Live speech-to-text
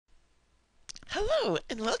Hello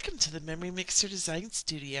and welcome to the MemoryMixer Design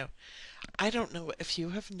Studio. I don't know if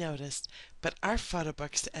you have noticed, but our photo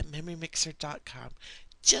books at MemoryMixer.com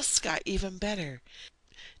just got even better.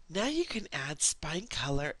 Now you can add spine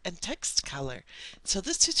color and text color. So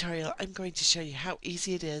this tutorial I'm going to show you how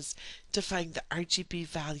easy it is to find the RGB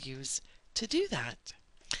values to do that.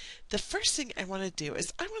 The first thing I want to do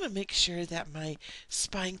is I want to make sure that my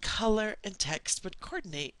spine color and text would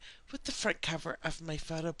coordinate with the front cover of my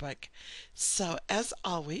photo book. So as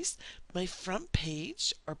always, my front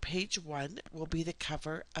page or page 1 will be the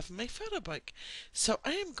cover of my photo book. So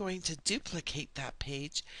I am going to duplicate that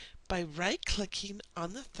page by right-clicking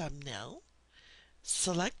on the thumbnail,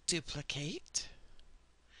 select duplicate,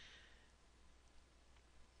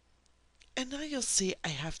 and now you'll see I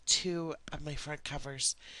have two of my front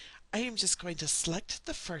covers. I am just going to select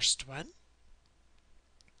the first one.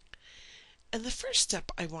 And the first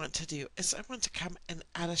step I want to do is I want to come and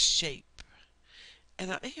add a shape.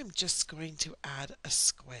 And I am just going to add a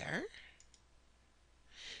square.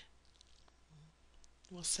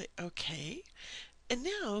 We'll say OK. And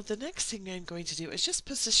now the next thing I'm going to do is just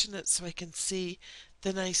position it so I can see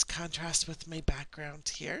the nice contrast with my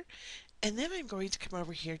background here. And then I'm going to come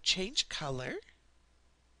over here, change color.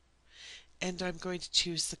 And I'm going to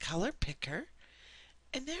choose the color picker.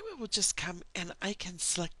 And now it will just come and I can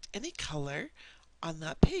select any color on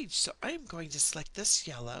that page. So I'm going to select this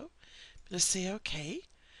yellow. I'm going to say OK.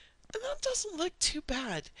 And that doesn't look too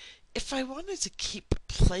bad. If I wanted to keep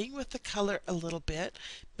playing with the color a little bit,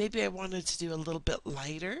 maybe I wanted to do a little bit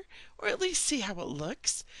lighter, or at least see how it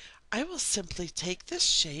looks, I will simply take this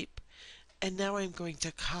shape and now I'm going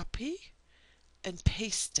to copy and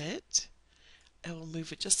paste it. I will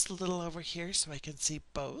move it just a little over here so I can see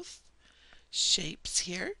both shapes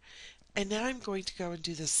here. And now I'm going to go and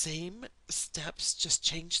do the same steps, just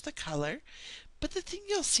change the color. But the thing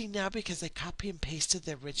you'll see now, because I copy and pasted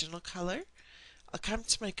the original color, I'll come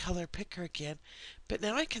to my color picker again, but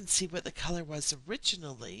now I can see what the color was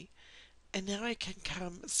originally. And now I can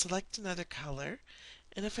come select another color.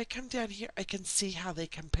 And if I come down here, I can see how they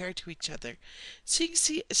compare to each other. So you can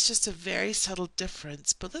see it's just a very subtle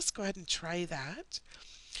difference, but let's go ahead and try that.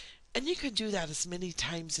 And you can do that as many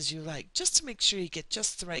times as you like, just to make sure you get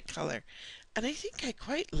just the right color. And I think I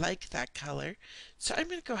quite like that color. So I'm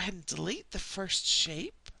going to go ahead and delete the first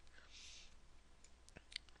shape.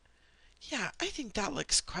 Yeah, I think that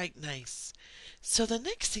looks quite nice. So the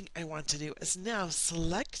next thing I want to do is now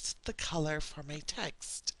select the color for my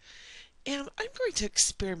text. And I'm going to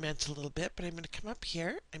experiment a little bit, but I'm going to come up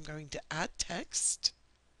here. I'm going to add text.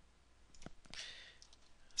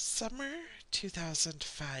 Summer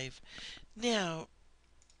 2005. Now,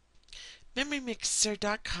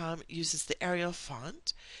 MemoryMixer.com uses the Arial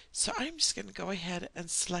font, so I'm just going to go ahead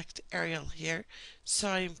and select Arial here. So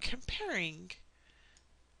I'm comparing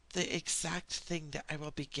the exact thing that I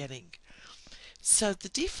will be getting. So the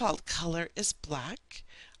default color is black.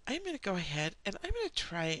 I'm going to go ahead and I'm going to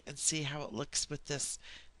try and see how it looks with this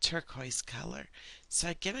turquoise color. So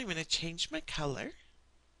again, I'm going to change my color.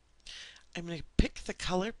 I'm going to pick the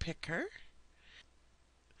color picker.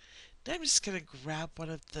 Now I'm just going to grab one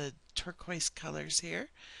of the turquoise colors here.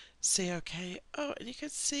 Say OK. Oh, and you can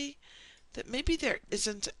see that maybe there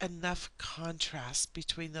isn't enough contrast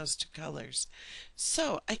between those two colors.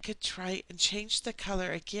 So I could try and change the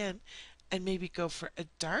color again and maybe go for a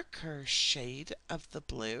darker shade of the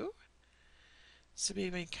blue. So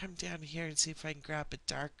maybe I can come down here and see if I can grab a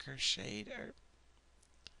darker shade or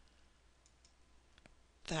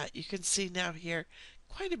that. You can see now here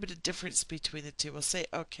quite a bit of difference between the two. We'll say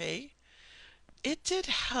OK. It did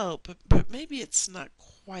help, but maybe it's not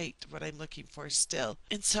quite what I'm looking for still.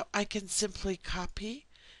 And so I can simply copy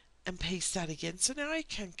and paste that again. So now I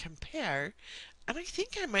can compare. And I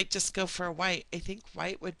think I might just go for a white. I think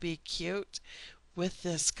white would be cute with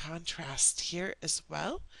this contrast here as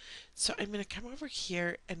well. So I'm going to come over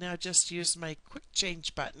here and now just use my quick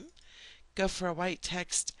change button. Go for a white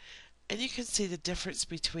text. And you can see the difference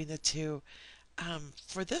between the two.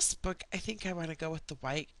 For this book, I think I want to go with the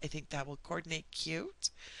white. I think that will coordinate cute.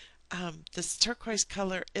 This turquoise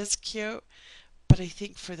color is cute, but I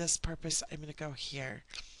think for this purpose, I'm going to go here.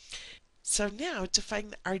 So now to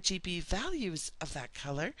find the RGB values of that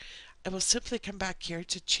color, I will simply come back here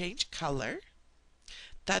to change color.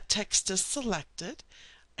 That text is selected.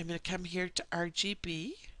 I'm going to come here to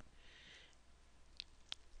RGB.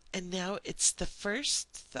 And now it's the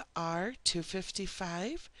first, the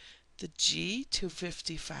R255, the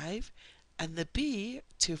G255, and the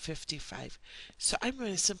B255. So I'm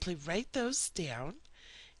going to simply write those down,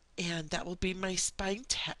 and that will be my spine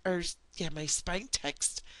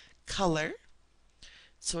text color.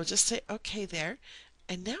 So we'll just say OK there.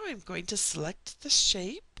 And now I'm going to select the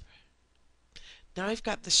shape. Now I've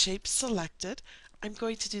got the shape selected. I'm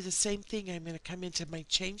going to do the same thing. I'm going to come into my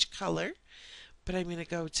change color, but I'm going to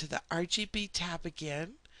go to the RGB tab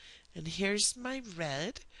again. And here's my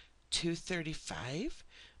red, 235,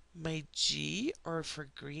 my G, or for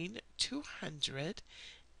green, 200,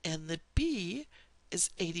 and the B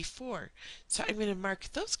is 84. So I'm going to mark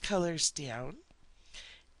those colors down,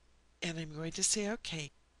 and I'm going to say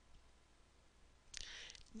OK.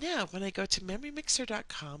 Now, when I go to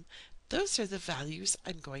MemoryMixer.com, those are the values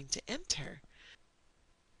I'm going to enter.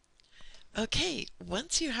 Okay,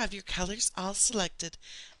 once you have your colors all selected,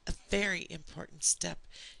 a very important step,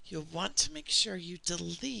 you'll want to make sure you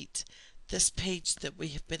delete this page that we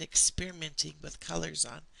have been experimenting with colors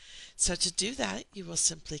on. So to do that, you will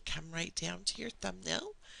simply come right down to your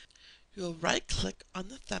thumbnail. You'll right click on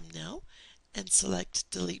the thumbnail and select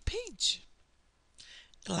Delete Page.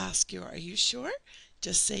 It'll ask you, are you sure?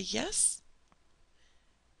 Just say yes.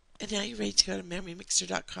 And now you're ready to go to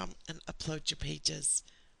MemoryMixer.com and upload your pages.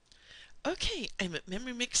 Okay, I'm at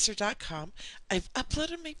MemoryMixer.com. I've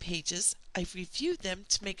uploaded my pages. I've reviewed them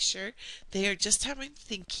to make sure they are just how I'm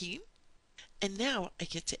thinking. And now I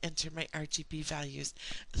get to enter my RGB values.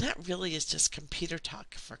 And that really is just computer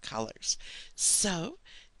talk for colors. So,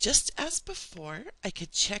 just as before, I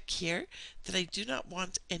could check here that I do not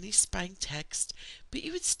want any spine text, but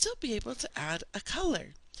you would still be able to add a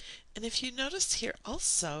color. And if you notice here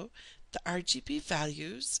also, the RGB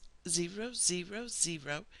values 000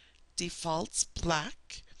 defaults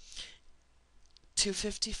black,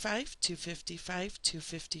 255, 255,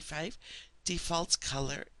 255, defaults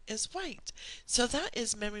color is white. So that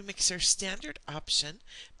is MemoryMixer's standard option,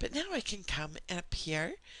 but now I can come up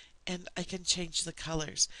here and I can change the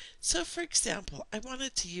colors. So for example, I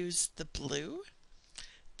wanted to use the blue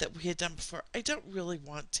that we had done before. I don't really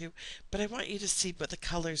want to, but I want you to see what the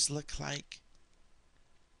colors look like.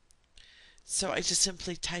 So I just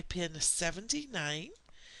simply type in 79.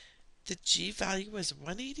 The G value is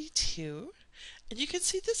 182. And you can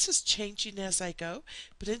see this is changing as I go,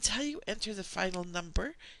 but until you enter the final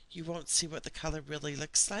number, you won't see what the color really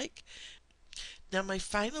looks like. Now my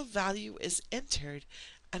final value is entered,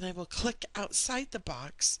 and I will click outside the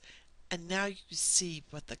box, and now you see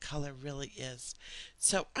what the color really is.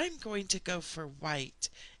 So I'm going to go for white,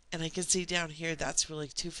 and I can see down here that's really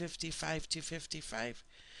 255, 255.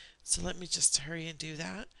 So let me just hurry and do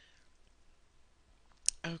that.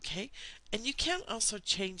 Okay, and you can also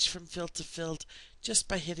change from field to field just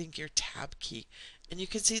by hitting your tab key. And you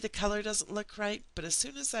can see the color doesn't look right, but as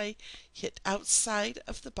soon as I hit outside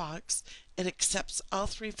of the box, it accepts all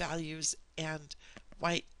three values and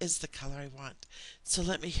white is the color I want. So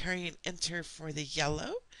let me hurry and enter for the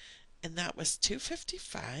yellow, and that was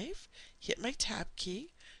 255. Hit my tab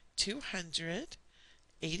key, 200,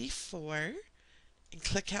 84, and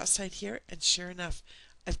click outside here, and sure enough,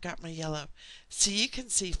 I've got my yellow. So you can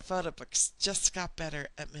see photo books just got better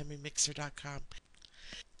at MemoryMixer.com.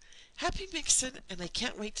 Happy mixing, and I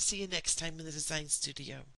can't wait to see you next time in the Design Studio.